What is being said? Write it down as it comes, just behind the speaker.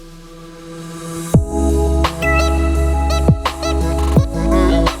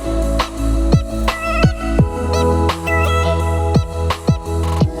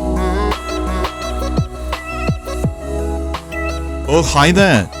Oh, hi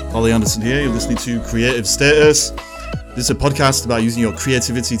there. Ollie Anderson here. You're listening to Creative Status. This is a podcast about using your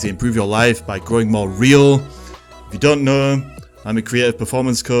creativity to improve your life by growing more real. If you don't know, I'm a creative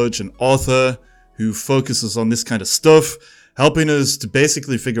performance coach and author who focuses on this kind of stuff, helping us to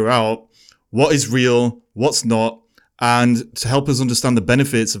basically figure out what is real, what's not, and to help us understand the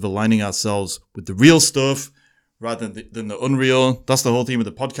benefits of aligning ourselves with the real stuff rather than the unreal. That's the whole theme of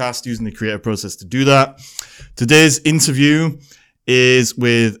the podcast, using the creative process to do that. Today's interview is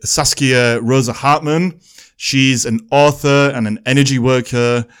with Saskia Rosa Hartman. She's an author and an energy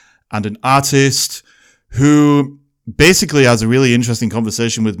worker and an artist who basically has a really interesting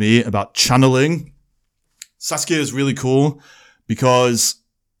conversation with me about channeling. Saskia is really cool because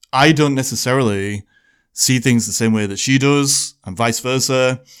I don't necessarily see things the same way that she does and vice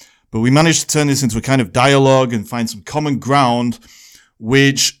versa. But we managed to turn this into a kind of dialogue and find some common ground,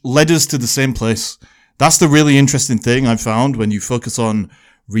 which led us to the same place. That's the really interesting thing I found when you focus on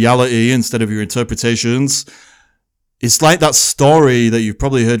reality instead of your interpretations. It's like that story that you've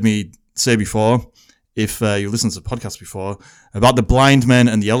probably heard me say before, if you listened to the podcast before, about the blind men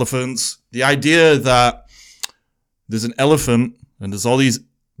and the elephants. The idea that there's an elephant and there's all these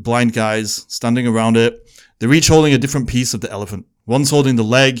blind guys standing around it. They're each holding a different piece of the elephant. One's holding the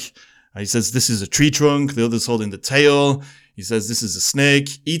leg. He says, this is a tree trunk. The other's holding the tail. He says, this is a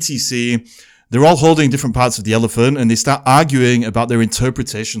snake, etc. They're all holding different parts of the elephant and they start arguing about their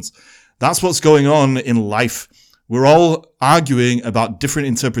interpretations. That's what's going on in life. We're all arguing about different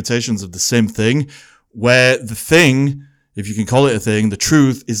interpretations of the same thing, where the thing, if you can call it a thing, the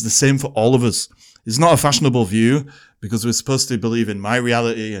truth is the same for all of us. It's not a fashionable view because we're supposed to believe in my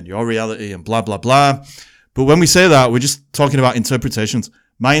reality and your reality and blah, blah, blah. But when we say that, we're just talking about interpretations.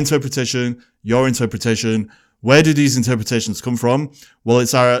 My interpretation, your interpretation. Where do these interpretations come from? Well,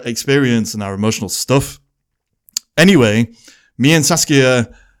 it's our experience and our emotional stuff. Anyway, me and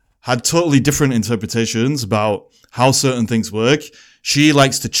Saskia had totally different interpretations about how certain things work. She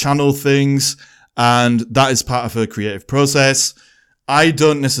likes to channel things, and that is part of her creative process. I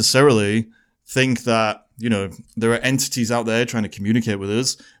don't necessarily think that, there are entities out there trying to communicate with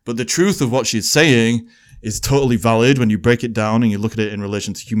us, but the truth of what she's saying is totally valid when you break it down and you look at it in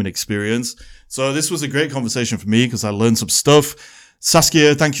relation to human experience. So this was a great conversation for me because I learned some stuff.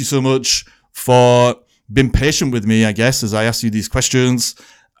 Saskia, thank you so much for being patient with me, I guess, as I asked you these questions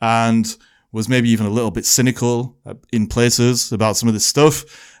and was maybe even a little bit cynical in places about some of this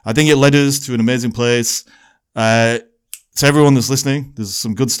stuff. I think it led us to an amazing place. To everyone that's listening, there's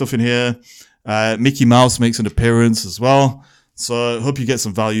some good stuff in here. Mickey Mouse makes an appearance as well. So I hope you get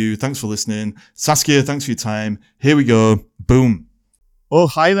some value. Thanks for listening. Saskia, thanks for your time. Here we go. Boom. Oh,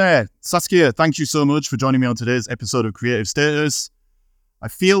 hi there. Saskia, thank you so much for joining me on today's episode of Creative Status. I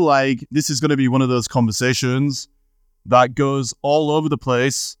feel like this is going to be one of those conversations that goes all over the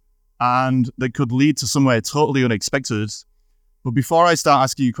place and that could lead to somewhere totally unexpected. But before I start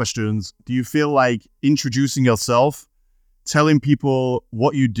asking you questions, do you feel like introducing yourself, telling people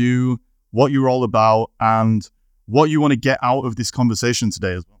what you do, what you're all about, and what you want to get out of this conversation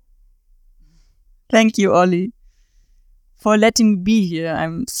today as well? Thank you, Ollie, for letting me be here.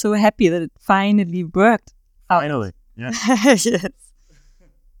 I'm so happy that it finally worked. Finally, yeah. Yes.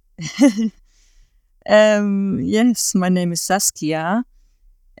 Yes, my name is Saskia,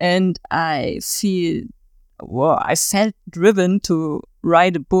 and I felt driven to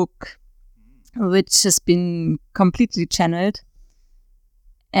write a book, which has been completely channeled.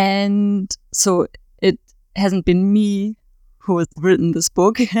 And so it hasn't been me who has written this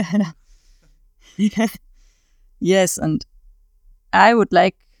book. Yes, and I would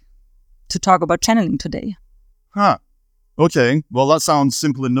like to talk about channeling today. Okay, well, that sounds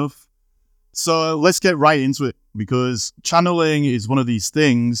simple enough. So let's get right into it, because channeling is one of these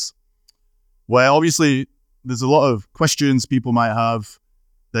things where obviously there's a lot of questions people might have.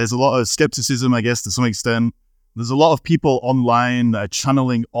 There's a lot of skepticism, I guess, to some extent. There's a lot of people online that are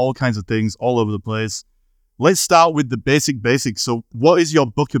channeling all kinds of things all over the place. Let's start with the basics. So what is your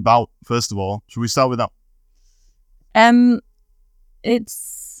book about, first of all? Should we start with that?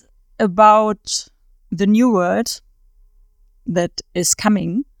 It's about the new world that is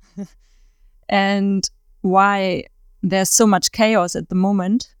coming and why there's so much chaos at the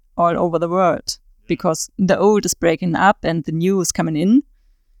moment all over the world, because the old is breaking up and the new is coming in,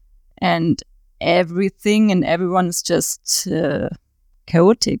 and everything and everyone is just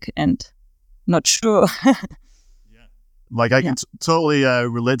chaotic and not sure. Like I can totally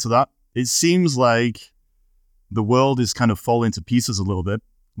relate to that. It seems like the world is kind of falling to pieces a little bit.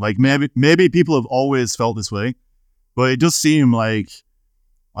 Like maybe people have always felt this way, but it does seem like,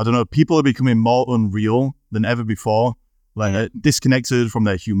 I don't know, people are becoming more unreal than ever before. like disconnected from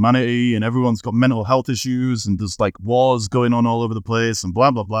their humanity, and everyone's got mental health issues, and there's like wars going on all over the place, and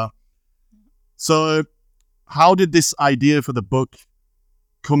blah blah blah. So, how did this idea for the book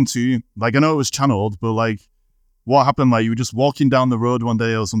come to you? Like, I know it was channeled, but like, what happened? Like, you were just walking down the road one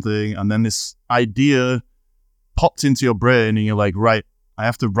day or something, and then this idea popped into your brain, and you're like, right, I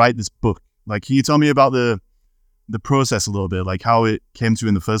have to write this book. Like, can you tell me about the process a little bit, like how it came to you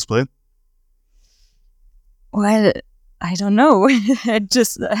in the first place? Well, I don't know. I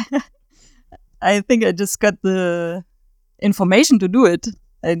think I just got the information to do it.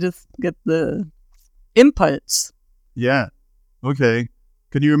 I just get the impulse. Yeah. Okay.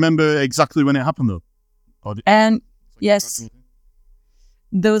 Can you remember exactly when it happened though? And yes,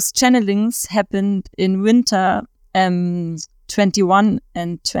 those channelings happened in winter 21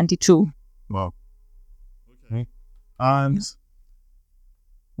 and 22. Wow. Okay. And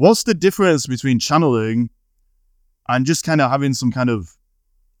what's the difference between channeling and just kind of having some kind of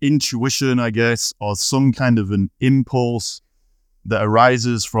intuition, I guess, or some kind of an impulse that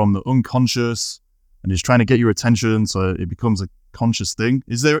arises from the unconscious and is trying to get your attention so it becomes a conscious thing?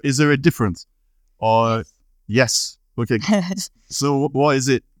 Is there a difference? Or yes. Okay. So what is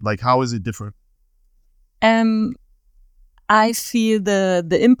it? Like, how is it different? I feel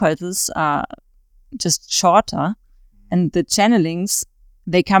the impulses are just shorter, and the channelings,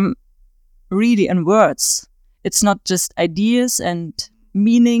 they come really in words. It's not just ideas and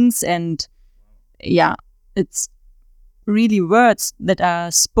meanings, and it's really words that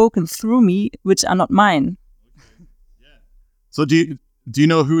are spoken through me, which are not mine. So do you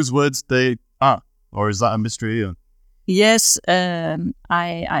know whose words they are, or is that a mystery? Or? Yes,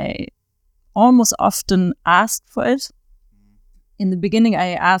 I almost often ask for it. In the beginning,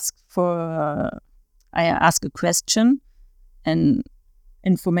 I ask a question, an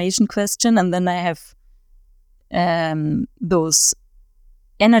information question, and then I have those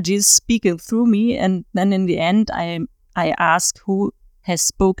energies speaking through me, and then in the end, I ask who has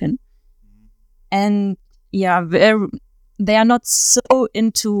spoken, and they are not so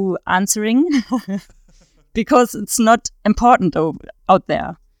into answering because it's not important out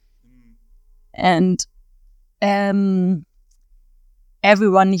there, and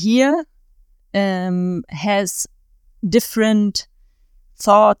everyone here has different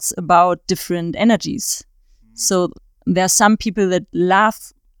thoughts about different energies. So there are some people that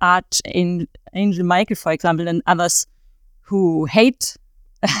love Archangel Michael, for example, and others who hate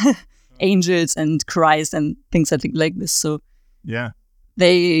angels and Christ and things like this. So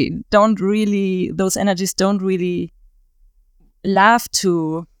they don't really, those energies don't really love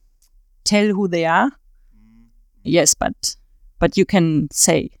to tell who they are. Yes, but you can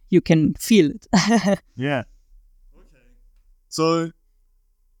feel it. Yeah. Okay. So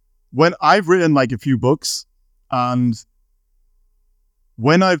when I've written like a few books, and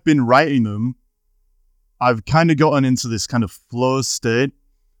when I've been writing them, I've kind of gotten into this kind of flow state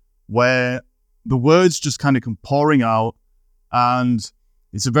where the words just kind of come pouring out, and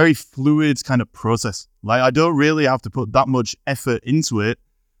it's a very fluid kind of process. Like, I don't really have to put that much effort into it.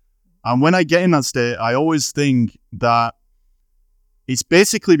 And when I get in that state, I always think that it's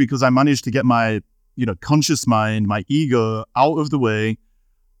basically because I managed to get my, conscious mind, my ego out of the way.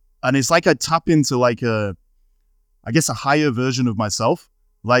 And it's like I tap into like a higher version of myself.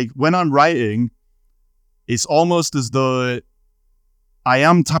 Like, when I'm writing, it's almost as though I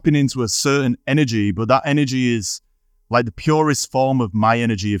am tapping into a certain energy, but that energy is like the purest form of my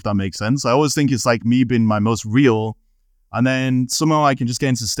energy, if that makes sense. I always think it's like me being my most real. And then somehow I can just get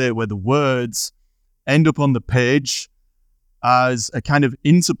into a state where the words end up on the page as a kind of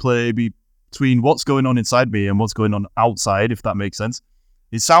interplay between what's going on inside me and what's going on outside, if that makes sense.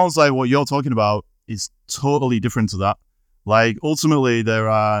 It sounds like what you're talking about is totally different to that. Like, ultimately, there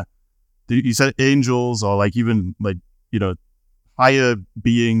are, you said angels, or like even like, higher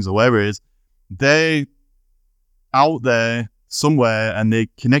beings or whatever it is, they're out there somewhere and they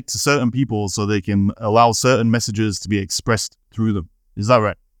connect to certain people so they can allow certain messages to be expressed through them. Is that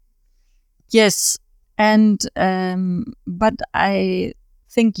right? Yes. And but I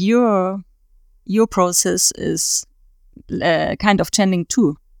think your process is kind of channeling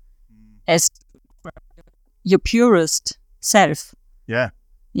too, as your purest self. Yeah.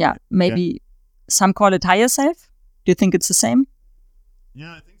 Maybe some call it higher self. Do you think it's the same?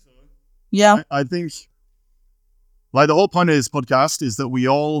 Yeah, I think so. Yeah. I think, like, the whole point of this podcast is that we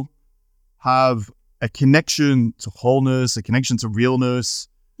all have a connection to wholeness, a connection to realness.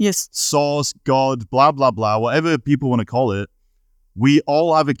 Yes. Source, God, blah, blah, blah, whatever people want to call it. We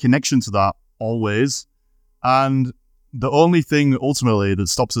all have a connection to that always. And the only thing ultimately that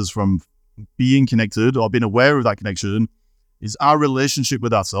stops us from being connected or being aware of that connection is our relationship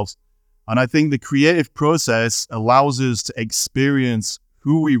with ourselves. And I think the creative process allows us to experience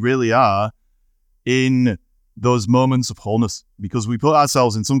who we really are in those moments of wholeness, because we put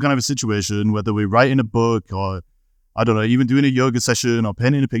ourselves in some kind of a situation, whether we're writing a book or, I don't know, even doing a yoga session or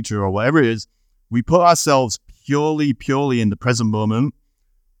painting a picture or whatever it is, we put ourselves purely in the present moment.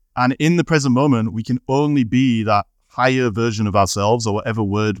 And in the present moment, we can only be that higher version of ourselves, or whatever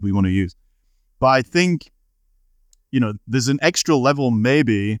word we want to use. But I think, there's an extra level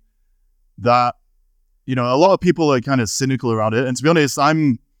maybe that, a lot of people are kind of cynical around it. And to be honest,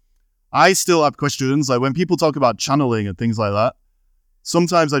 I still have questions. Like when people talk about channeling and things like that,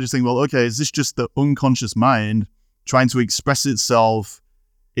 sometimes I just think, well, okay, is this just the unconscious mind trying to express itself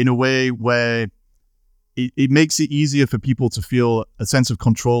in a way where it makes it easier for people to feel a sense of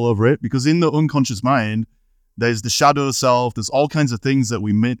control over it? Because in the unconscious mind, there's the shadow self, there's all kinds of things that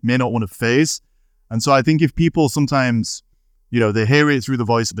we may not want to face. And so I think if people sometimes, they hear it through the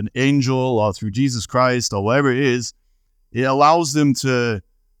voice of an angel or through Jesus Christ or whatever it is, it allows them to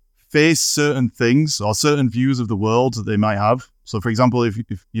face certain things or certain views of the world that they might have. So for example, if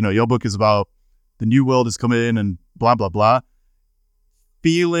your book is about the new world is coming and blah, blah, blah,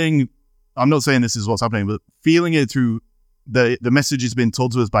 feeling, I'm not saying this is what's happening, but feeling it through the message has been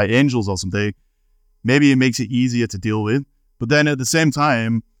told to us by angels or something, maybe it makes it easier to deal with. But then at the same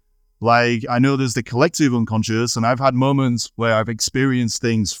time, like I know there's the collective unconscious, and I've had moments where I've experienced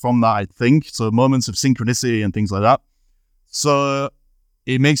things from that, I think. So moments of synchronicity and things like that. So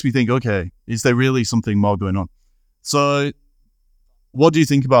it makes me think, okay, is there really something more going on? So what do you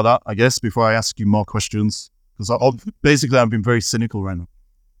think about that, I guess, before I ask you more questions? Because basically I've been very cynical right now.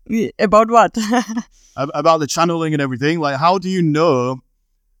 About what? About the channeling and everything. Like, how do you know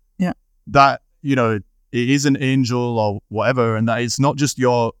that, it is an angel or whatever, and that it's not just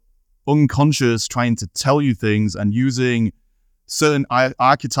your unconscious trying to tell you things and using certain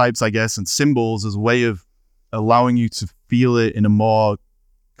archetypes, I guess, and symbols as a way of allowing you to feel it in a more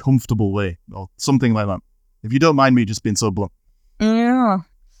comfortable way or something like that? If you don't mind me just being so blunt. Yeah.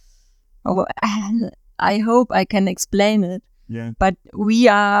 Oh, I hope I can explain it. Yeah. But we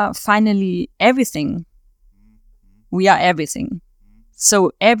are finally everything. We are everything.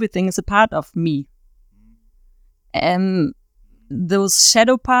 So everything is a part of me. And those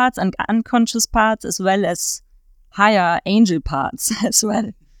shadow parts and unconscious parts, as well as higher angel parts as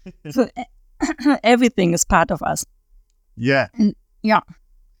well. So everything is part of us. Yeah. Yeah.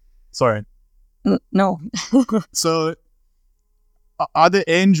 Sorry. No. So are the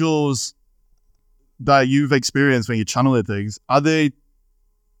angels that you've experienced when you channel things, are they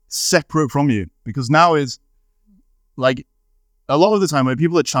separate from you? Because now is like a lot of the time when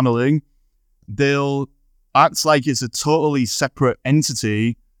people are channeling, they'll act like it's a totally separate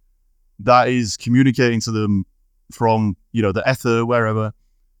entity that is communicating to them from, the ether, wherever.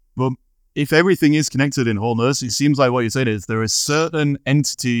 But if everything is connected in wholeness, it seems like what you're saying is there are certain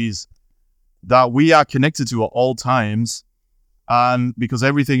entities that we are connected to at all times. And because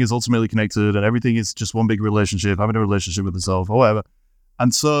everything is ultimately connected and everything is just one big relationship, having a relationship with itself or whatever.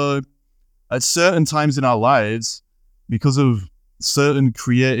 And so at certain times in our lives, because of certain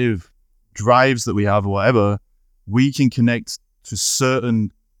creative drives that we have or whatever, we can connect to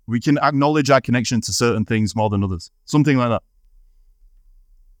we can acknowledge our connection to certain things more than others. Something like that.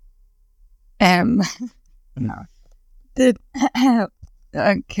 No.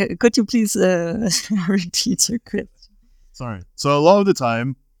 Could you please repeat your question? Sorry. So a lot of the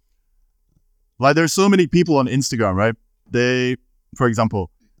time, like there's so many people on Instagram, right? For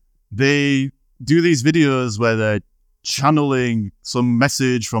example, they do these videos where they're channeling some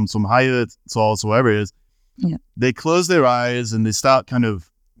message from some higher source, whatever it is. Yeah. They close their eyes and they start kind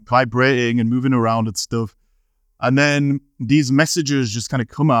of vibrating and moving around and stuff. And then these messages just kind of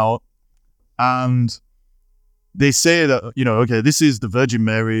come out and they say that, okay, this is the Virgin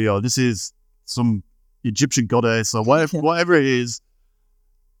Mary, or this is some Egyptian goddess, or whatever it is.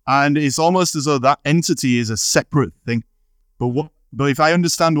 And it's almost as though that entity is a separate thing. But if I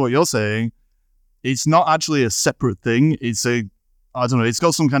understand what you're saying, it's not actually a separate thing. It's it's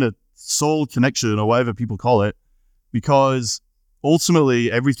got some kind of soul connection or whatever people call it, because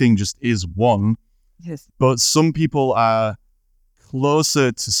ultimately everything just is one. Yes. But some people are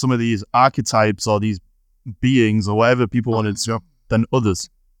closer to some of these archetypes or these beings or whatever people want to than others.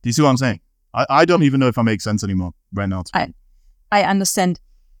 Do you see what I'm saying? I don't even know if I make sense anymore right now. I understand.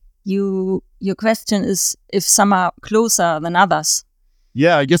 Your question is if some are closer than others.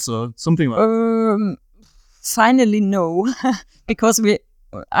 Yeah, I guess so. Something like finally, no. Because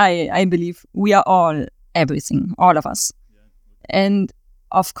I believe we are all everything, all of us. Yeah. And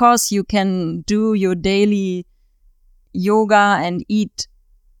of course, you can do your daily yoga and eat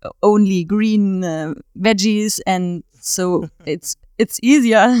only green veggies, and so it's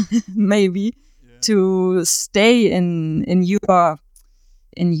easier maybe to stay in your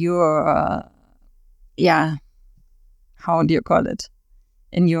how do you call it,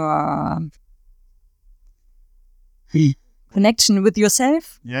 in your connection with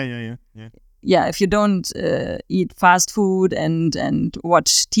yourself. Yeah, if you don't eat fast food and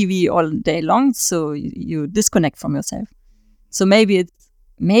watch TV all day long, so you disconnect from yourself. So maybe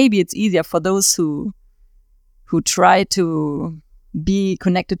it's easier for those who try to be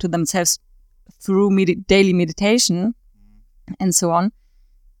connected to themselves through daily meditation and so on.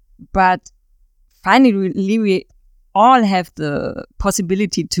 But finally, we all have the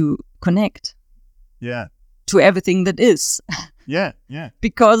possibility to connect. Yeah. To everything that is. Yeah.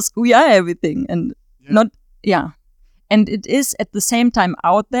 Because we are everything, and and it is at the same time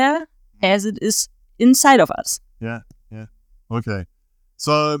out there as it is inside of us. Yeah. Okay.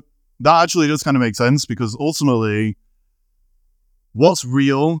 So that actually does kind of make sense, because ultimately what's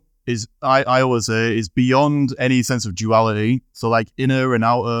real is, I always say, is beyond any sense of duality. So like inner and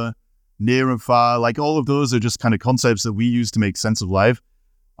outer, near and far, like all of those are just kind of concepts that we use to make sense of life.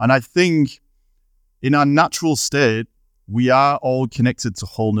 And I think in our natural state, we are all connected to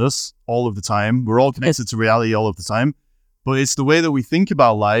wholeness all of the time. We're all connected to reality all of the time. But it's the way that we think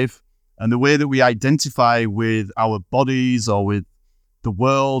about life and the way that we identify with our bodies or with the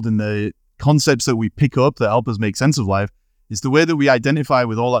world and the concepts that we pick up that help us make sense of life. It's the way that we identify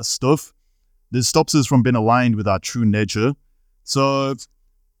with all that stuff that stops us from being aligned with our true nature. So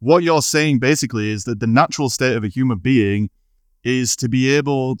what you're saying basically is that the natural state of a human being is to be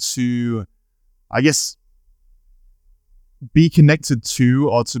able to, I guess, be connected to,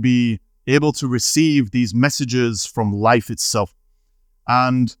 or to be able to receive these messages from life itself.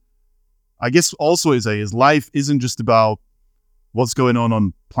 And I guess also is life isn't just about what's going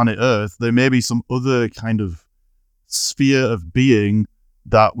on planet Earth. There may be some other kind of sphere of being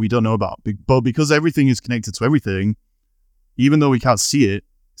that we don't know about. But because everything is connected to everything, even though we can't see it,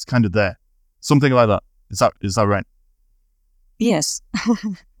 it's kind of there. Something like that. Is that right? Yes.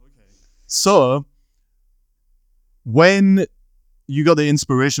 So when you got the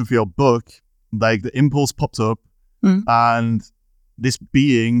inspiration for your book, like the impulse popped up and this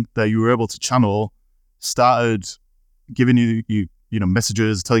being that you were able to channel started giving you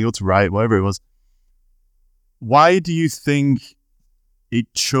messages, telling you what to write, whatever it was. Why do you think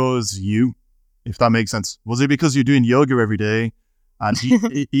it chose you, if that makes sense? Was it because you're doing yoga every day and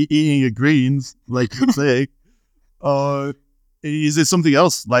eating your greens, like you say? Or is it something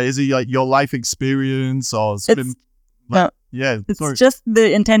else? Like, is it like your life experience or something? It's just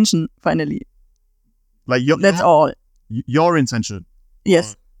the intention, finally. Like that's all. Your intention.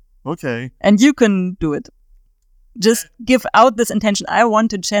 Yes. Okay. And you can do it. Just give out this intention. I want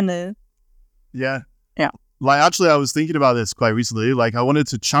to channel. Yeah. Yeah. Like, actually, I was thinking about this quite recently. Like, I wanted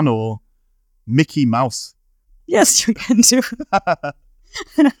to channel Mickey Mouse. Yes, you can do.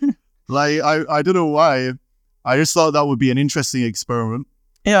 Like, I don't know why. I just thought that would be an interesting experiment.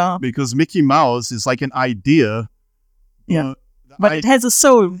 Yeah. Because Mickey Mouse is like an idea. Yeah. But it has a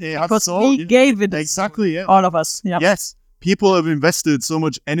soul. It has because a soul. we gave it. Exactly, yeah. All of us. Yeah. Yes. People have invested so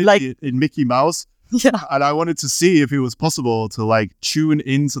much energy in Mickey Mouse. Yeah. And I wanted to see if it was possible to like tune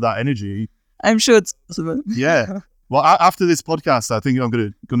into that energy. I'm sure it's possible. Yeah. Well, after this podcast, I think I'm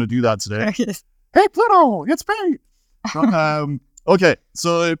gonna do that today. Yes. Hey, Pluto, it's me. Okay,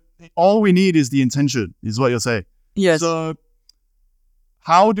 so all we need is the intention, is what you're saying. Yes. So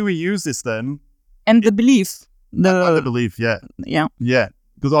how do we use this then? And the belief. The belief, yeah. Yeah. Yeah.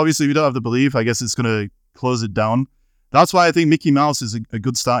 Because obviously, if we don't have the belief, I guess it's going to close it down. That's why I think Mickey Mouse is a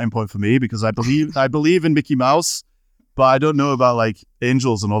good starting point for me, because I believe in Mickey Mouse, but I don't know about like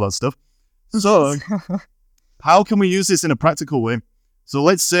angels and all that stuff. So how can we use this in a practical way? So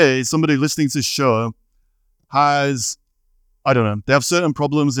let's say somebody listening to this show has, I don't know, they have certain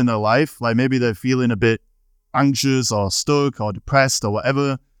problems in their life. Like maybe they're feeling a bit anxious or stuck or depressed or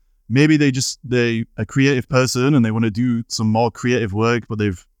whatever. Maybe they're a creative person and they want to do some more creative work, but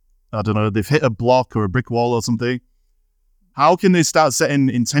they've hit a block or a brick wall or something. How can they start setting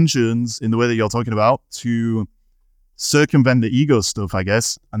intentions in the way that you're talking about to circumvent the ego stuff, I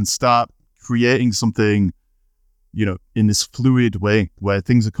guess, and start creating something, in this fluid way where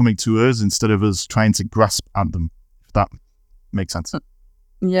things are coming to us instead of us trying to grasp at them, if that makes sense?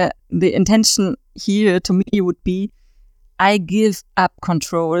 Yeah, the intention here to me would be, I give up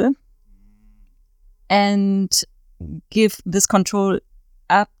control and give this control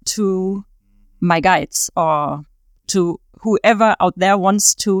up to my guides or to whoever out there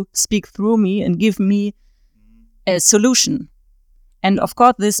wants to speak through me and give me a solution. And of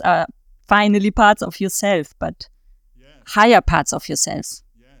course, these are finally parts of yourself, but higher parts of yourself.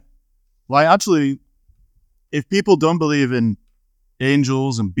 Like, actually, if people don't believe in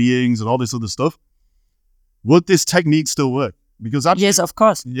angels and beings and all this other stuff, would this technique still work? Because actually, Yes, of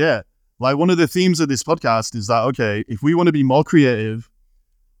course. yeah, like one of the themes of this podcast is that, okay, if we want to be more creative,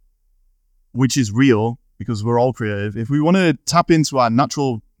 which is real because we're all creative, if we want to tap into our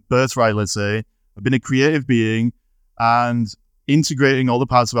natural birthright, let's say, of being a creative being and integrating all the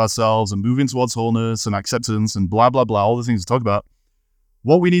parts of ourselves and moving towards wholeness and acceptance and blah, blah, blah, all the things to talk about,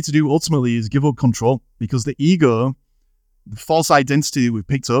 what we need to do ultimately is give up control, because the ego, the false identity we've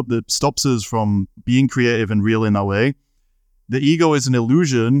picked up that stops us from being creative and real in our way, the ego is an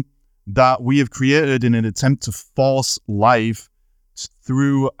illusion that we have created in an attempt to force life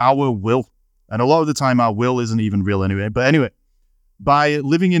through our will. And a lot of the time, our will isn't even real anyway. But anyway, by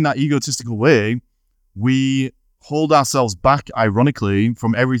living in that egotistical way, we hold ourselves back, ironically,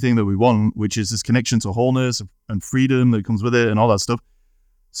 from everything that we want, which is this connection to wholeness and freedom that comes with it and all that stuff.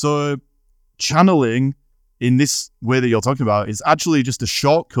 So channeling in this way that you're talking about is actually just a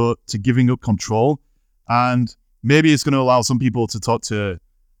shortcut to giving up control. And maybe it's going to allow some people to talk to,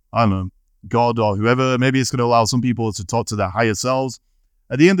 I don't know, God or whoever. Maybe it's going to allow some people to talk to their higher selves.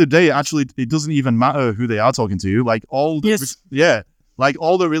 At the end of the day, actually, it doesn't even matter who they are talking to. Like all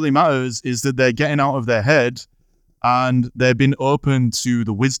that really matters is that they're getting out of their head and they've been open to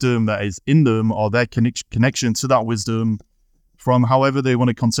the wisdom that is in them, or their connection to that wisdom from however they want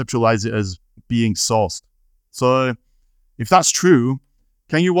to conceptualize it as being sourced. So if that's true,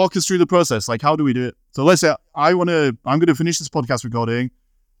 can you walk us through the process? Like, how do we do it? So let's say I'm going to finish this podcast recording.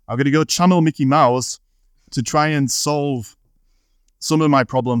 I'm going to go channel Mickey Mouse to try and solve some of my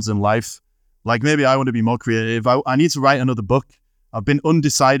problems in life. Like, maybe I want to be more creative. I need to write another book. I've been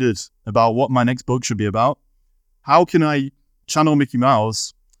undecided about what my next book should be about. How can I channel Mickey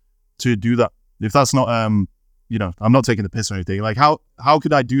Mouse to do that? If that's not, I'm not taking the piss or anything. Like, how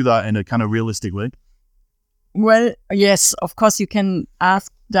could I do that in a kind of realistic way? Well, yes, of course you can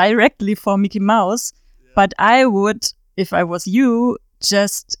ask directly for Mickey Mouse, but I would, if I was you,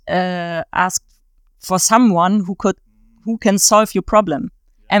 just ask for someone who can solve your problem.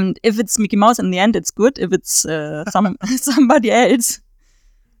 And if it's Mickey Mouse in the end, it's good. If it's somebody else,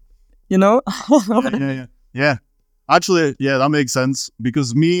 Yeah. Actually, yeah, that makes sense,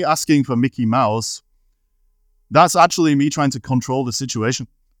 because me asking for Mickey Mouse, that's actually me trying to control the situation.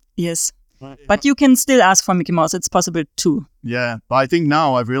 Yes. But you can still ask for Mickey Mouse. It's possible too. Yeah, but I think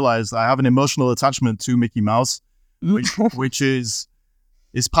now I've realized I have an emotional attachment to Mickey Mouse, which is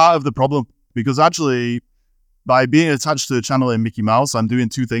part of the problem. Because actually, by being attached to the channel in Mickey Mouse, I'm doing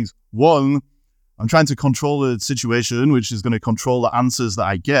two things. One, I'm trying to control the situation, which is going to control the answers that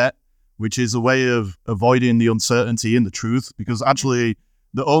I get, which is a way of avoiding the uncertainty in the truth. Because actually,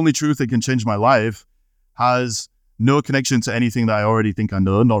 the only truth that can change my life has no connection to anything that I already think I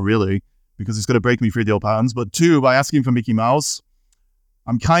know, not really, because it's going to break me free of the old patterns. But two, by asking for Mickey Mouse,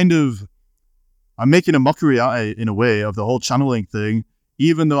 I'm making a mockery out of it, in a way, of the whole channeling thing,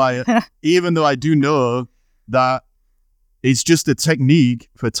 even though I do know that it's just a technique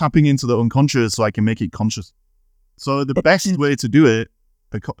for tapping into the unconscious so I can make it conscious. So the best way to do it,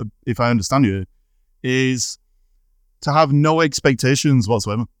 if I understand you, is to have no expectations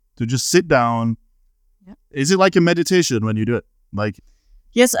whatsoever, to just sit down. Yeah. Is it like a meditation when you do it? Like,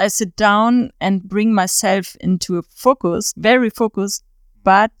 yes, I sit down and bring myself into a focus, very focused,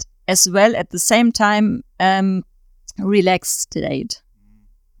 but as well at the same time, relaxed state.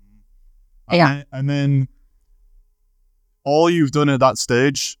 Yeah. And then all you've done at that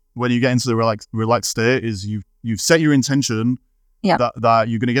stage, when you get into the relaxed state, is you've set your intention that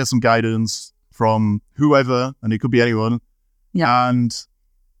you're going to get some guidance from whoever, and it could be anyone. Yeah. And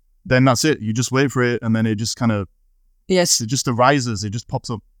then that's it. You just wait for it, and then it just kind of, yes, it just arises. It just pops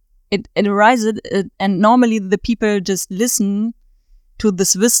up. It arises, and normally the people just listen to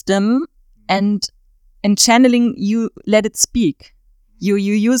this wisdom, and in channeling, you let it speak. You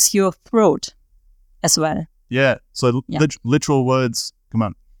use your throat as well. Yeah. So literal words. Come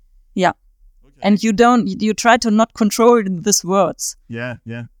on. Yeah. Okay. And you try to not control these words. Yeah.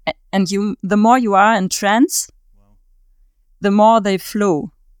 Yeah. And the more you are in trance, the more they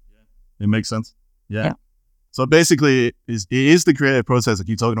flow. It makes sense. Yeah. So basically, it is the creative process I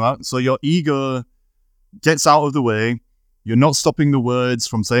keep talking about. So your ego gets out of the way. You're not stopping the words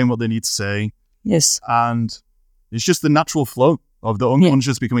from saying what they need to say. Yes. And it's just the natural flow of the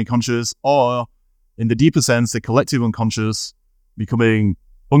unconscious becoming conscious, or in the deeper sense, the collective unconscious becoming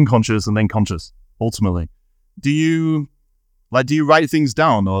unconscious and then conscious, ultimately. Do you write things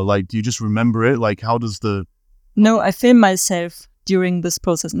down, or like, do you just remember it? Like, how does the No, I film myself during this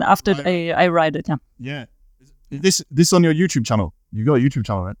process, and after I write it. Yeah. This on your YouTube channel? You got a YouTube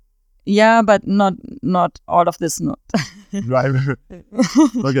channel, right? Yeah, but not all of this. Not. Right.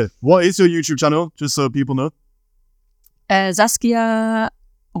 Okay. What is your YouTube channel? Just so people know. Saskia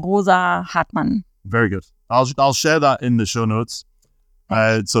Rosa Hartmann. Very good. I'll share that in the show notes,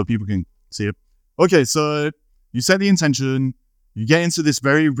 so people can see it. Okay, so you set the intention. You get into this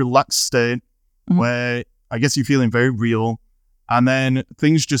very relaxed state where I guess you're feeling very real, and then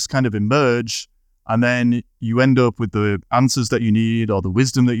things just kind of emerge, and then you end up with the answers that you need, or the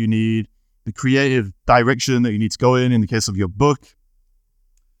wisdom that you need, the creative direction that you need to go in the case of your book.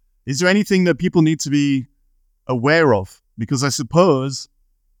 Is there anything that people need to be aware of? Because I suppose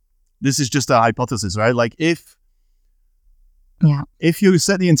this is just a hypothesis, right? Like if you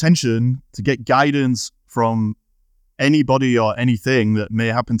set the intention to get guidance from anybody or anything that may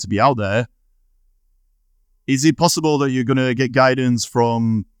happen to be out there, is it possible that you're going to get guidance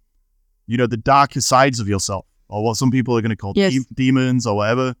from, the darker sides of yourself, or what some people are going to call demons or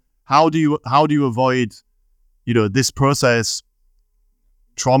whatever? How do you avoid, this process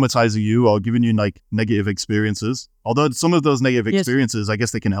traumatizing you or giving you like negative experiences? Although some of those negative experiences, I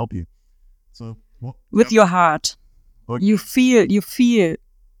guess they can help you. So with your heart, okay. you feel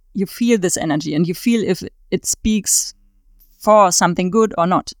this energy, and you feel if it speaks for something good or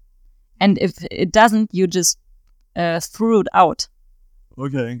not. And if it doesn't, you just threw it out.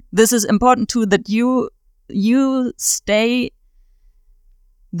 Okay. This is important too, that you stay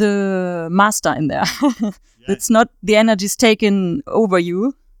the master in there. It's not the energy's taken over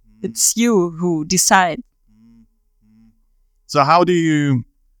you. It's you who decide. So how do you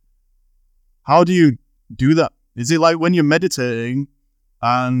do that? Is it like when you're meditating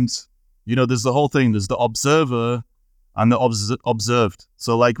and, there's the whole thing, there's the observer and the observed.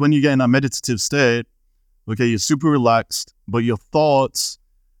 So like when you get in that meditative state, okay, you're super relaxed, but your thoughts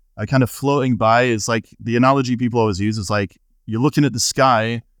are kind of floating by. It's like the analogy people always use is like you're looking at the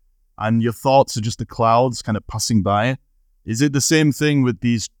sky and your thoughts are just the clouds kind of passing by. Is it the same thing with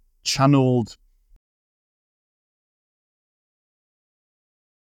these channeled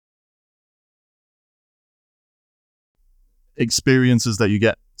experiences that you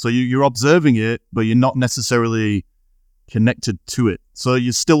get? So you're observing it, but you're not necessarily connected to it. So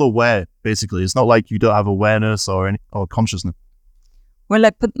you're still aware, basically. It's not like you don't have awareness or consciousness. Well, I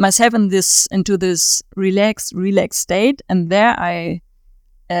put myself into this relaxed state, and there I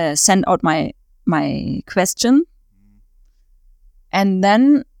send out my question, and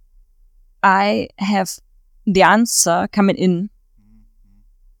then I have the answer coming in,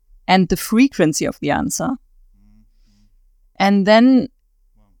 and the frequency of the answer, and then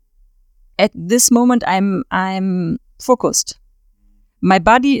at this moment I'm focused. My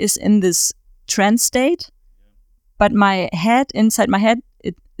body is in this trance state, but my head, inside my head,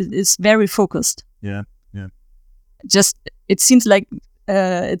 it is very focused. Yeah. Just, it seems like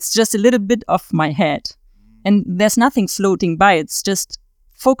it's just a little bit of my head, and there's nothing floating by. It's just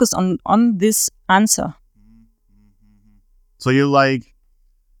focused on this answer. So you're like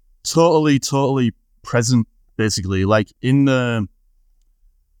totally present, basically. Like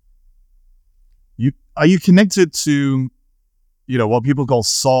are you connected to, what people call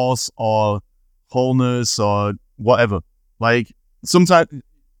source or wholeness or whatever? Like sometimes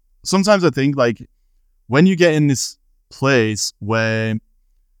I think like when you get in this place where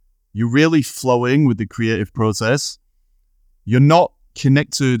you're really flowing with the creative process, you're not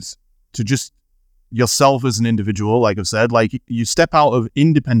connected to just yourself as an individual. Like I've said, like you step out of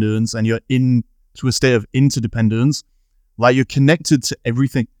independence and you're into a state of interdependence. Like you're connected to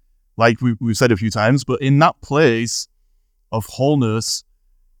everything, like we've said a few times. But in that place of wholeness,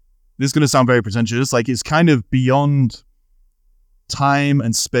 this is going to sound very pretentious, like it's kind of beyond time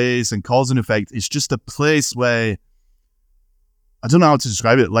and space and cause and effect. It's just a place where, I don't know how to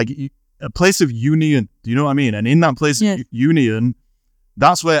describe it, like a place of union. Do you know what I mean? And in that place of union,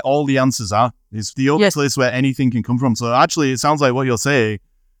 that's where all the answers are. It's the only place where anything can come from. So actually, it sounds like what you're saying.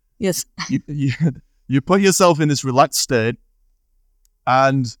 Yes. You put yourself in this relaxed state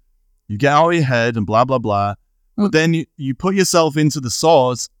and you get out of your head and blah, blah, blah. But then you put yourself into the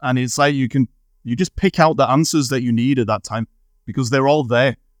source, and it's like you just pick out the answers that you need at that time because they're all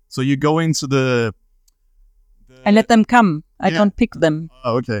there. So you go into the I let them come. I don't pick them.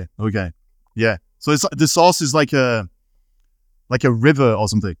 Oh, okay. Yeah. So it's the source is like a river or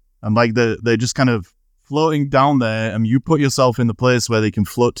something, and like they're just kind of floating down there, and you put yourself in the place where they can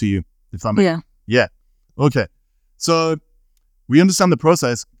float to you. If that makes sense. Yeah. Okay. So we understand the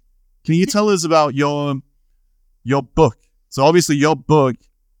process. Can you tell us about your book? So obviously your book,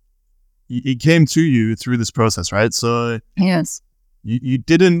 it came to you through this process, right? So Yes. you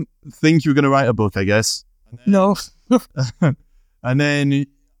didn't think you were going to write a book, I guess. No. And then,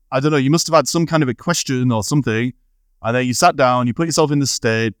 I don't know, you must have had some kind of a question or something. And then you sat down, you put yourself in this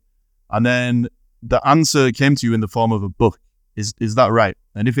state, and then the answer came to you in the form of a book. Is that right?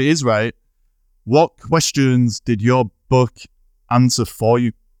 And if it is right, what questions did your book answer for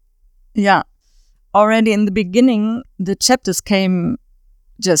you? Yeah. Already in the beginning, the chapters came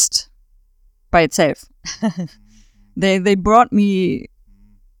just by itself. They brought me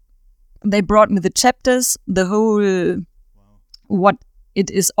the chapters, the whole what it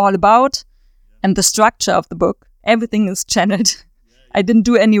is all about, and the structure of the book. Everything is channeled. I didn't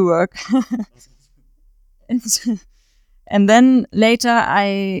do any work. And then later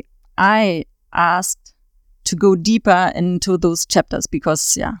I asked to go deeper into those chapters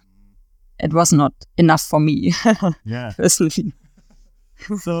because it was not enough for me. Yeah. Personally.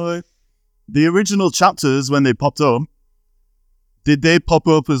 So the original chapters, when they popped up, did they pop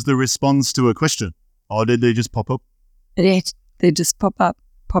up as the response to a question, or did they just pop up? They just pop up.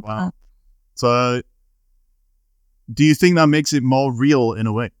 So do you think that makes it more real in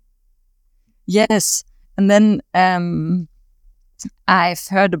a way? Yes. And then I've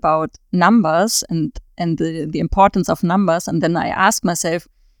heard about numbers and the importance of numbers. And then I asked myself,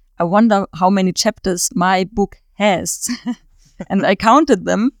 I wonder how many chapters my book has. And I counted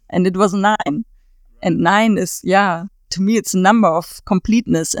them, and it was 9. And 9 is, to me, it's a number of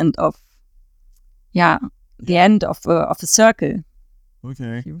completeness and of, the end of a circle.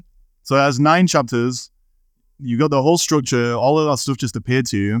 Okay. So it has 9 chapters. You got the whole structure. All of that stuff just appeared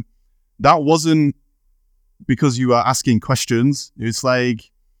to you. That wasn't because you were asking questions. It's like,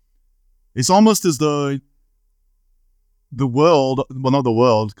 it's almost as though the world, well, not the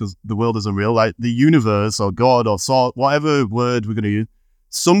world, because the world isn't real, like the universe or God or sort, whatever word we're going to use,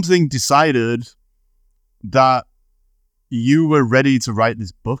 something decided that you were ready to write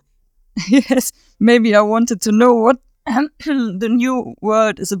this book. Yes, maybe I wanted to know what the new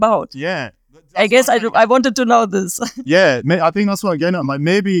word is about. Yeah. I guess I wanted to know this. Yeah, I think that's what I'm getting at. Like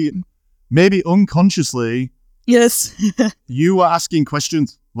maybe unconsciously, yes, you were asking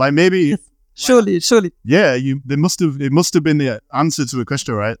questions. Like maybe, yes. Surely. Yeah, it must have been the answer to a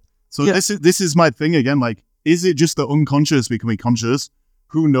question, right? So this is my thing again. Like, is it just the unconscious becoming conscious?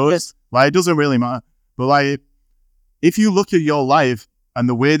 Who knows? Yes. Like, it doesn't really matter. But like, if you look at your life and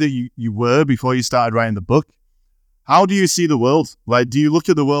the way that you were before you started writing the book, how do you see the world? Like, do you look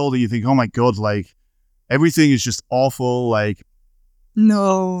at the world and you think, oh my God, like everything is just awful? Like,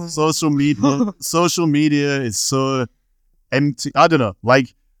 no, social media is so empty. I don't know.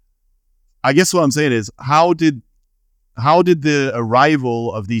 Like, I guess what I'm saying is, how did the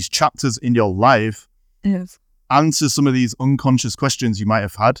arrival of these chapters in your life answer some of these unconscious questions you might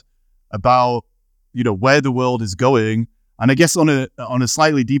have had about, where the world is going? And I guess on a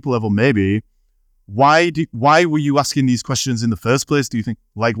slightly deeper level, maybe, why were you asking these questions in the first place, do you think?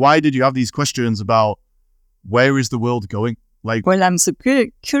 Like, why did you have these questions about where is the world going? Like, well, I'm so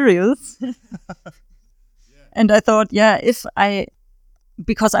curious. And I thought,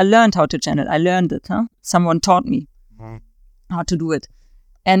 because I learned how to channel. I learned it. Someone taught me how to do it.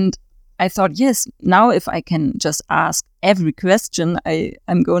 And I thought, yes, now if I can just ask every question,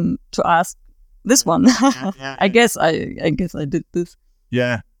 I'm going to ask this one. I guess I did this.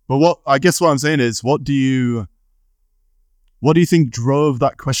 Yeah. But what I'm saying is, what do you think drove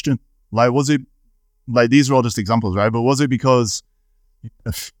that question? Like, was it, like, these are all just examples, right? But was it because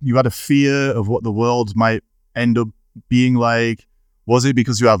you had a fear of what the world might end up being like? Was it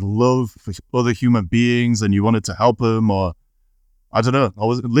because you had love for other human beings and you wanted to help them? Or, I don't know. Or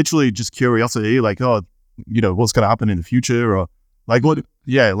was it literally just curiosity? Like, what's going to happen in the future? Or like,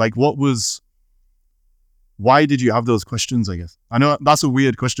 why did you have those questions, I guess? I know that's a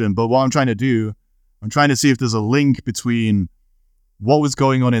weird question, but what I'm trying to do, I'm trying to see if there's a link between what was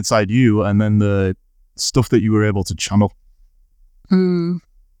going on inside you and then the stuff that you were able to channel.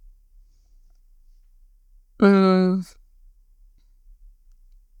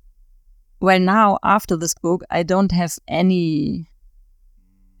 Well, now after this book, I don't have any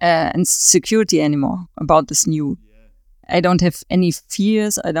insecurity anymore about this new. I don't have any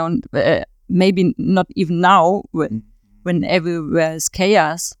fears. I don't. Maybe not even now when everywhere is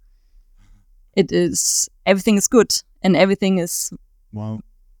chaos. Everything is good and everything is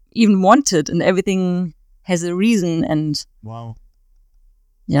even wanted and everything has a reason and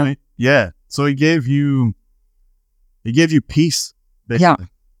So it gave you peace, basically.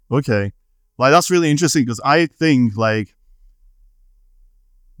 Okay. Like, that's really interesting because I think, like,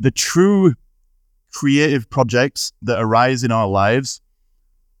 the true creative projects that arise in our lives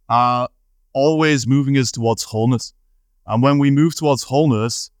are always moving us towards wholeness. And when we move towards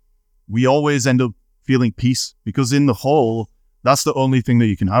wholeness, we always end up feeling peace, because in the whole, that's the only thing that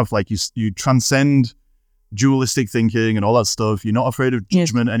you can have. Like you transcend dualistic thinking and all that stuff. You're not afraid of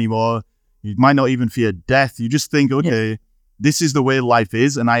judgment anymore. You might not even fear death. You just think, okay, this is the way life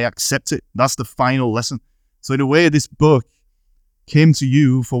is, and I accept it. That's the final lesson. So in a way, this book came to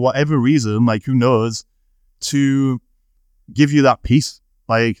you for whatever reason, like who knows, to give you that peace,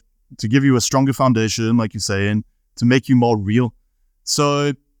 like to give you a stronger foundation, like you're saying, to make you more real.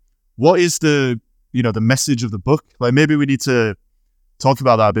 So what is the message of the book? Like maybe we need to talk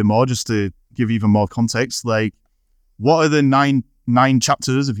about that a bit more, just to give even more context. Like what are the nine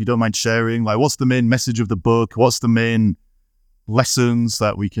chapters, if you don't mind sharing? Like what's the main message of the book? What's the main lessons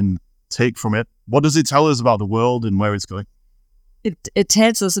that we can take from it? What does it tell us about the world and where it's going? It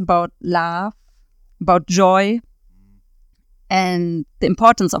tells us about love, about joy, and the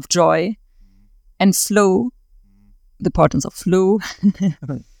importance of joy, and flow, the importance of flow,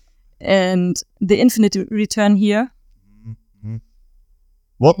 and the infinite return here.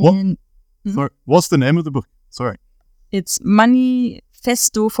 What? Sorry, what's the name of the book? Sorry. It's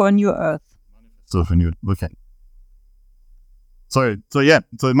Manifesto for a New Earth. Manifesto for a New, okay. Sorry.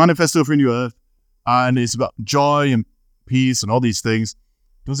 So Manifesto for a New Earth, and it's about joy and peace and all these things.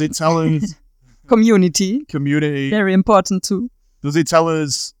 Does it tell us community? Very important too. Does it tell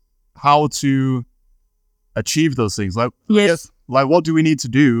us how to achieve those things? Like, yes. Like what do we need to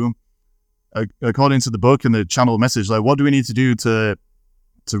do, according to the book and the channel message? Like, what do we need to do to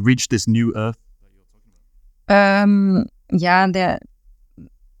reach this new earth?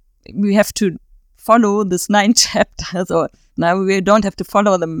 We have to follow this 9 chapters, or now we don't have to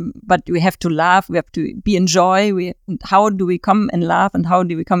follow them, but we have to laugh, we have to be in joy. How do we come and laugh, and how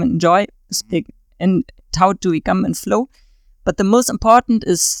do we come and enjoy, and how do we come and flow? But the most important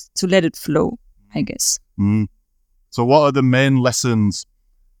is to let it flow, I guess. So what are the main lessons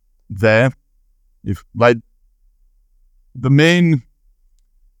there?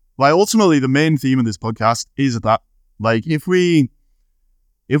 Ultimately the main theme of this podcast is that, like, if we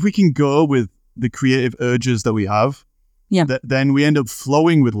can go with the creative urges that we have, then we end up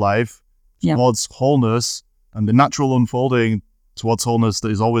flowing with life towards wholeness and the natural unfolding towards wholeness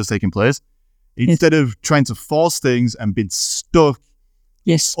that is always taking place, instead of trying to force things and being stuck.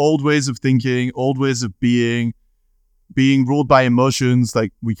 Old ways of thinking, old ways of being ruled by emotions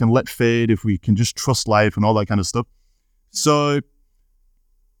like we can let fade if we can just trust life and all that kind of stuff. So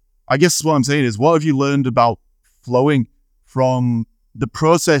I guess what I'm saying is, what have you learned about flowing from the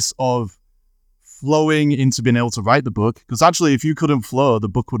process of flowing into being able to write the book? Because actually, if you couldn't flow, the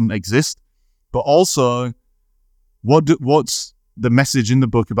book wouldn't exist. But also, what's the message in the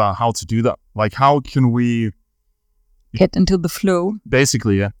book about how to do that? Like, how can we get into the flow?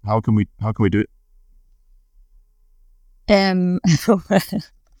 Basically, yeah. How can we do it?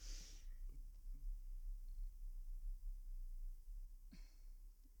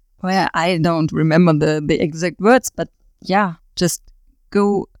 Well, I don't remember the exact words, but just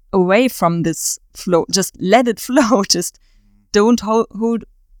go away from this flow. Just let it flow. Just don't hold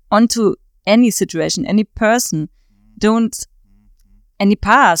onto any situation, any person. Don't any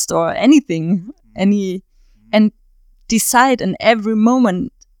past or anything. And decide in every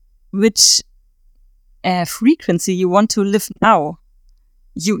moment which frequency you want to live now.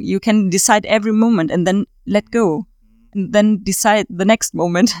 You can decide every moment and then let go. And then decide the next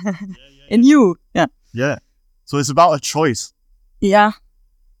moment in you. Yeah. So it's about a choice. Yeah.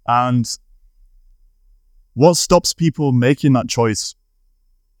 And what stops people making that choice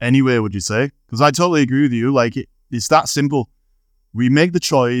anyway, would you say? Because I totally agree with you. Like, it's that simple. We make the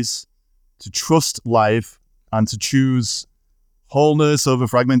choice to trust life and to choose wholeness over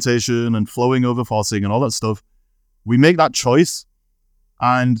fragmentation and flowing over forcing and all that stuff. We make that choice,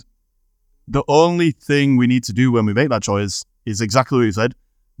 and the only thing we need to do when we make that choice is exactly what you said.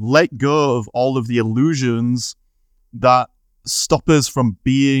 Let go of all of the illusions that stop us from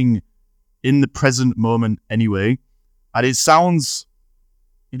being in the present moment anyway. And it sounds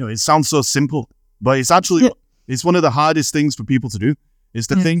so simple, but it's actually, it's one of the hardest things for people to do. It's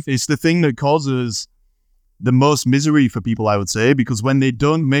the thing that causes the most misery for people, I would say, because when they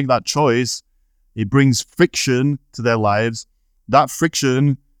don't make that choice, it brings friction to their lives. That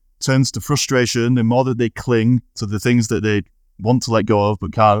friction turns to frustration the more that they cling to the things that they want to let go of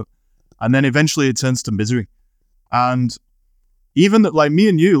but can't. And then eventually it turns to misery. And even that, like me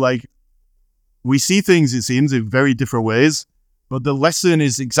and you, like, we see things, it seems, in very different ways, but the lesson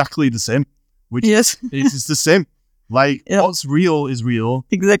is exactly the same, which is the same. Like, what's real is real.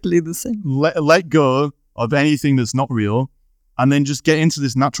 Exactly the same. Let go of anything that's not real, and then just get into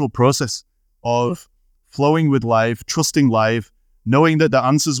this natural process. of flowing with life, trusting life, knowing that the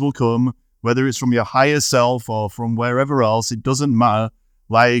answers will come, whether it's from your higher self or from wherever else. It doesn't matter.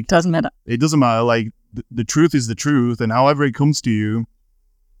 Like, Doesn't matter. It doesn't matter. Like, the truth is the truth, and however it comes to you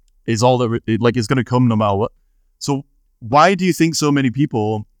is all that, it's going to come no matter what. So why do you think so many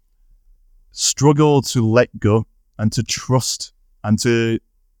people struggle to let go and to trust and to,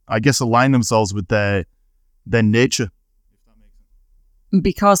 I guess, align themselves with their nature?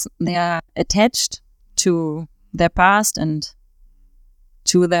 Because they are attached to their past and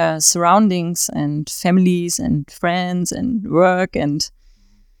to their surroundings and families and friends and work and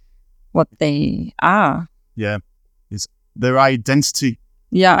what they are. Yeah. It's their identity.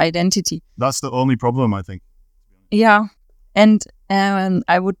 Yeah, identity. That's the only problem, I think. Yeah. And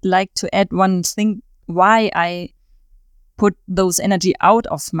I would like to add one thing, why I put those energy out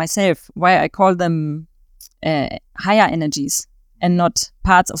of myself, why I call them higher energies and not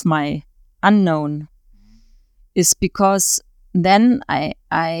parts of my unknown, is because then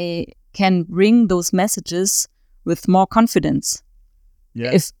I can bring those messages with more confidence.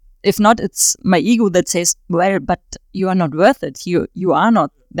 Yeah. If not, it's my ego that says, well, but you are not worth it. You are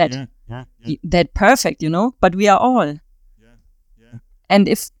not that that perfect, but we are all. And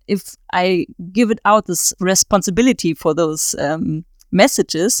if I give it out this responsibility for those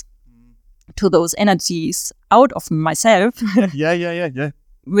messages to those energies out of myself,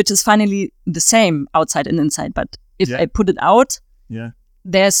 which is finally the same outside and inside. But if I put it out,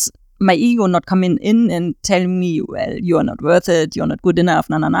 there's my ego not coming in and telling me, well, you are not worth it, you're not good enough,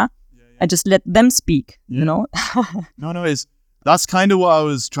 I just let them speak, No, that's kind of what I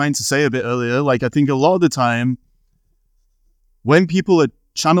was trying to say a bit earlier. Like, I think a lot of the time when people are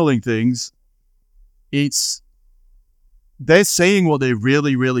channeling things, they're saying what they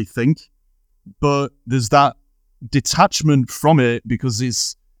really, really think, but there's that detachment from it because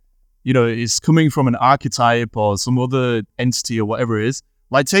it's coming from an archetype or some other entity or whatever it is.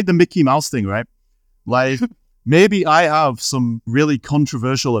 Like, take the Mickey Mouse thing, right? Like, maybe I have some really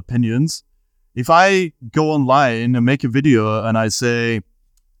controversial opinions. If I go online and make a video and I say,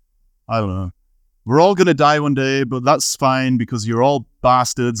 I don't know, we're all going to die one day, but that's fine because you're all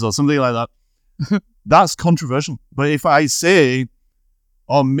bastards or something like that, that's controversial. But if I say,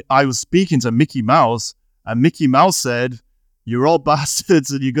 I was speaking to Mickey Mouse and Mickey Mouse said, you're all bastards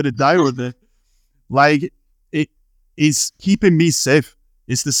and you're going to die one day, like, it is keeping me safe.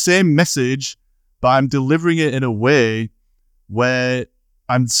 It's the same message, but I'm delivering it in a way where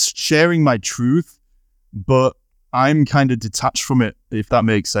I'm sharing my truth, but I'm kind of detached from it, if that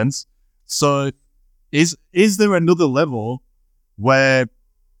makes sense. So is there another level where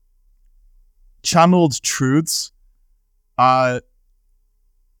channeled truths it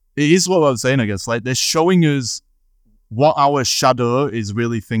is what I was saying, I guess, like they're showing us what our shadow is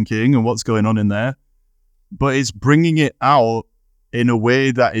really thinking and what's going on in there, but it's bringing it out in a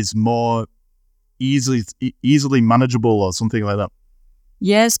way that is more easily manageable or something like that.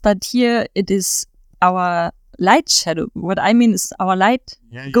 Yes, but here it is our light shadow. What I mean is our light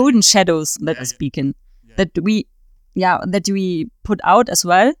golden shadows that are speaking, that we put out as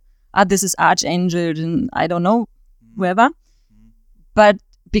well. This is Archangel and I don't know, whoever. But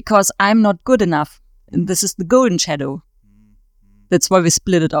because I'm not good enough, and this is the golden shadow. That's why we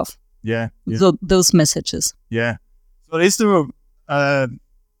split it off. Yeah. So those messages. Yeah. So is there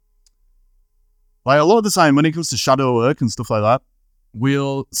like a lot of the time when it comes to shadow work and stuff like that,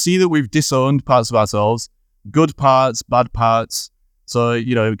 we'll see that we've disowned parts of ourselves, good parts, bad parts. So,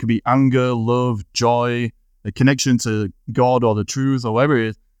 it could be anger, love, joy, a connection to God or the truth or whatever it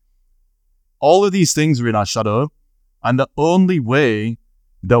is. All of these things are in our shadow. And the only way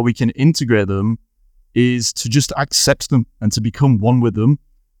that we can integrate them is to just accept them and to become one with them.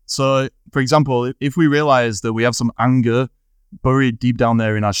 So, for example, if we realize that we have some anger buried deep down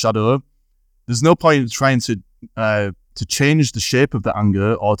there in our shadow, there's no point in trying to change the shape of the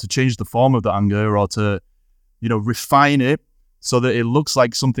anger or to change the form of the anger or to, refine it so that it looks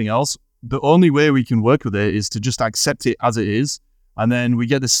like something else. The only way we can work with it is to just accept it as it is. And then we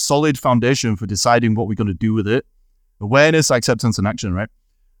get this solid foundation for deciding what we're going to do with it. Awareness, acceptance, and action, right?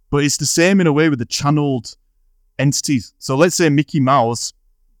 But it's the same in a way with the channeled entities. So let's say Mickey Mouse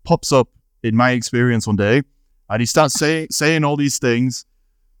pops up in my experience one day and he starts saying all these things.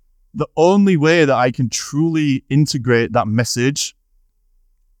 The only way that I can truly integrate that message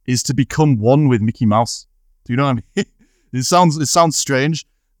is to become one with Mickey Mouse. Do you know what I mean? It sounds strange,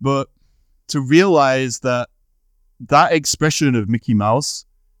 but to realize that expression of Mickey Mouse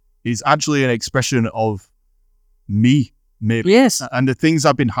is actually an expression of me, maybe. Yes. And the things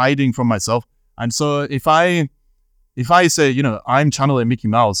I've been hiding from myself. And so if I if I say, you know, I'm channeling Mickey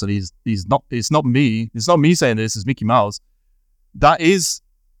Mouse and he's not, it's not me saying this, it's Mickey Mouse.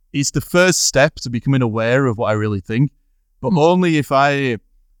 It's the first step to becoming aware of what I really think. But only if I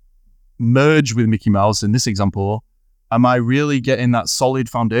merge with Mickey Mouse in this example, am I really getting that solid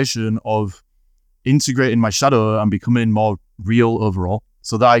foundation of integrating my shadow and becoming more real overall,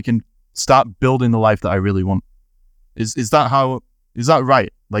 so that I can start building the life that I really want. Is that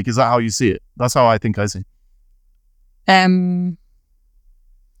right? Like, is that how you see it? That's how I think I see it.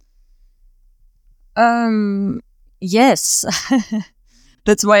 Yes.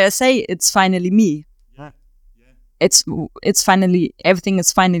 That's why I say it's finally me. Yeah. It's finally, everything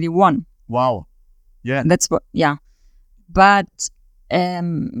is finally one. Wow. Yeah. That's what, yeah. But,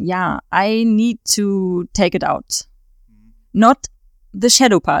 I need to take it out. Not the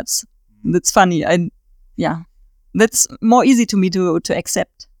shadow parts. That's funny. That's more easy to me to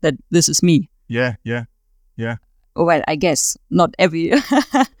accept that this is me. Yeah. Well, I guess not every.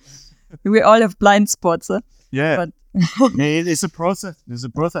 We all have blind spots. Yeah. But it's a process.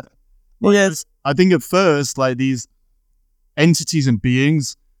 yes. I think at first, like, these entities and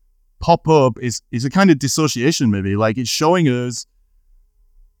beings pop up is a kind of dissociation, maybe. Like, it's showing us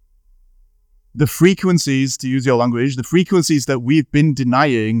the frequencies, to use your language, the frequencies that we've been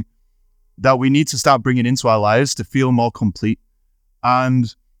denying that we need to start bringing into our lives to feel more complete.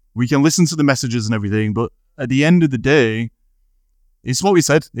 And we can listen to the messages and everything, but at the end of the day, it's what we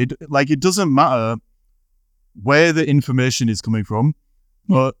said. It doesn't matter where the information is coming from,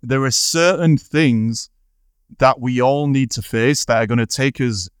 but there are certain things that we all need to face that are going to take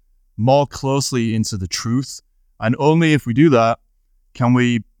us more closely into the truth. And only if we do that can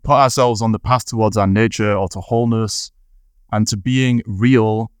we put ourselves on the path towards our nature, or to wholeness, and to being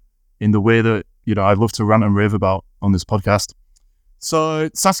real in the way that, you know, I'd love to rant and rave about on this podcast. So,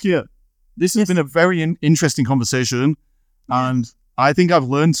 Saskia, this has been a very interesting conversation, and I think I've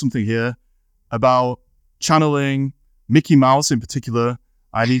learned something here about channeling, Mickey Mouse in particular.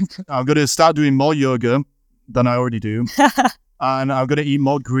 I'm going to start doing more yoga than I already do, and I'm going to eat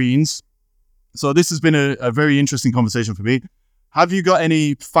more greens. So this has been a very interesting conversation for me. Have you got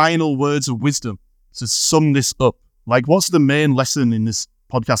any final words of wisdom to sum this up? Like, what's the main lesson in this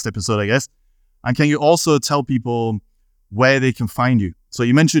podcast episode, I guess? And can you also tell people where they can find you? So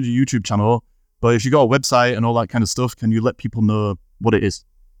you mentioned your YouTube channel, but if you got a website and all that kind of stuff, can you let people know what it is?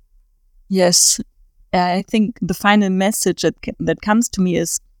 Yes. I think the final message that comes to me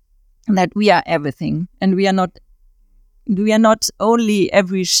is that we are everything, and we are not only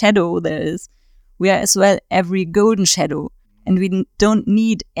every shadow there is, we are as well every golden shadow. And we don't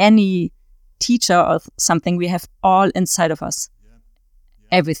need any teacher or something. We have all inside of us.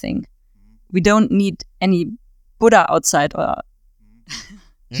 Everything. We don't need any Buddha outside or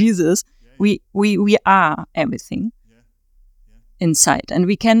Jesus. We are everything inside. And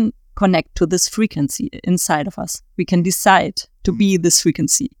we can connect to this frequency inside of us. We can decide to be this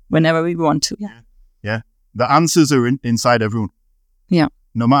frequency whenever we want to. Yeah. The answers are inside everyone. Yeah.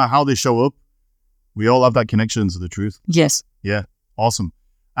 No matter how they show up, we all have that connection to the truth. Yes. Yeah. Awesome.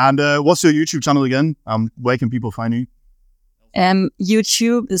 And what's your YouTube channel again? Where can people find you?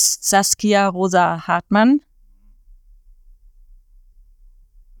 YouTube is Saskia Rosa Hartmann.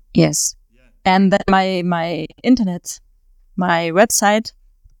 Yes. And then my internet, my website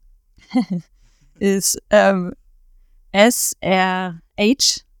is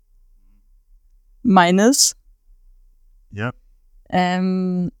SRH minus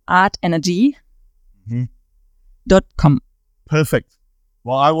artenergy.com. Perfect.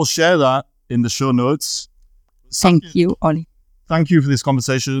 Well, I will share that in the show notes. Thank you, Ollie. Thank you for this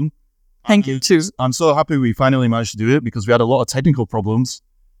conversation. Thank you too. I'm so happy we finally managed to do it, because we had a lot of technical problems.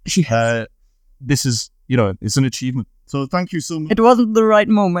 This is, it's an achievement. So thank you so much. It wasn't the right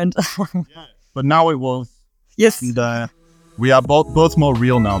moment. But now it was. Yes. And we are both more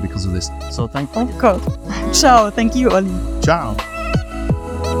real now because of this. So thank you. Of course. Ciao. Thank you, Ollie. Ciao.